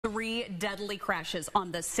3 deadly crashes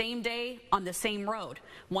on the same day on the same road.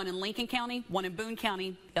 One in Lincoln County, one in Boone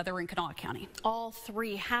County, the other in Kanawha County. All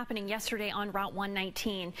 3 happening yesterday on Route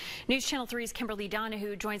 119. News Channel 3's Kimberly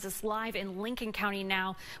Donahue joins us live in Lincoln County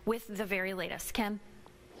now with the very latest. Kim?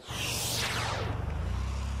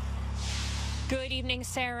 Good evening,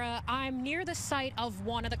 Sarah. I'm near the site of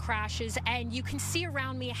one of the crashes, and you can see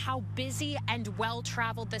around me how busy and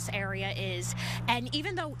well-traveled this area is. And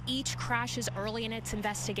even though each crash is early in its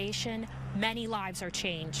investigation, many lives are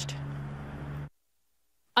changed.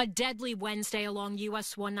 A deadly Wednesday along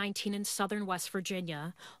US 119 in southern West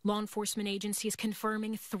Virginia. Law enforcement agencies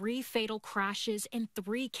confirming 3 fatal crashes in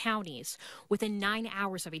 3 counties within 9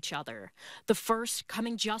 hours of each other. The first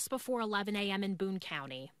coming just before 11 a.m. in Boone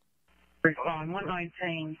County. On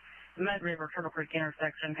 119, Mud River Turtle Creek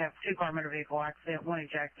intersection, have 2-car motor vehicle accident, 1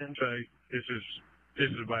 ejected. So this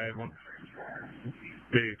is a bad one.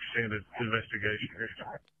 Big extended investigation here.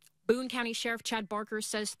 Boone County Sheriff Chad Barker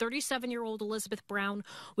says 37-year-old Elizabeth Brown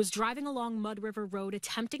was driving along Mud River Road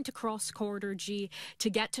attempting to cross Corridor G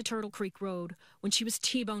to get to Turtle Creek Road when she was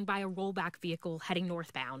T-boned by a rollback vehicle heading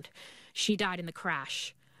northbound. She died in the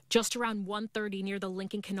crash. Just around 1:30 near the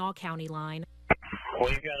Lincoln-Kanawha County line. We've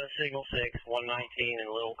got a signal 6, 119 and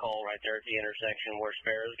Little Cole right there at the intersection where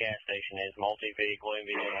Sparrow's gas station is, multi-vehicle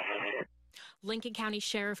MVA. Lincoln County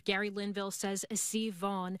Sheriff Gary Linville says Steve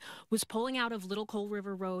Vaughn was pulling out of Little Cole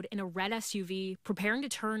River Road in a red SUV, preparing to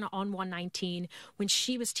turn on 119 when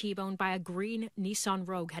she was T-boned by a green Nissan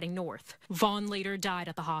Rogue heading north. Vaughn later died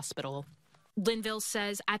at the hospital. Linville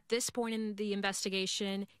says at this point in the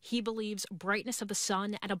investigation, he believes brightness of the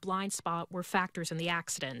sun and a blind spot were factors in the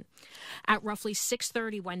accident. At roughly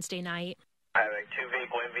 6:30 Wednesday night, I have a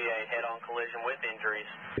 2-vehicle MVA head-on collision with injuries.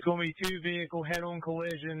 It's going to be 2-vehicle head-on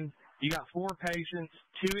collision. You got 4 patients,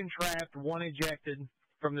 2 entrapped, 1 ejected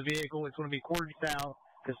from the vehicle. It's going to be quartered south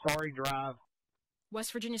to Sorry Drive.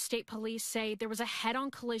 West Virginia State Police say there was a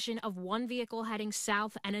head-on collision of 1 vehicle heading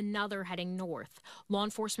south and another heading north. Law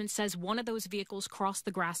enforcement says one of those vehicles crossed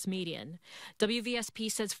the grass median. WVSP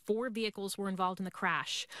says 4 vehicles were involved in the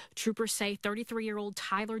crash. Troopers say 33-year-old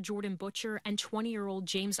Tyler Jordan Butcher and 20-year-old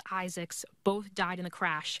James Isaacs both died in the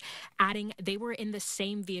crash, adding they were in the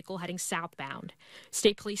same vehicle heading southbound.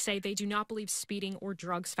 State police say they do not believe speeding or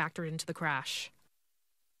drugs factored into the crash.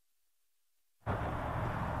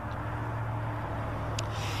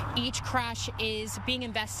 Each crash is being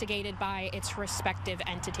investigated by its respective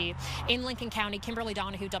entity. In Lincoln County, Kimberly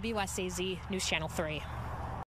Donahue, WSAZ News Channel 3.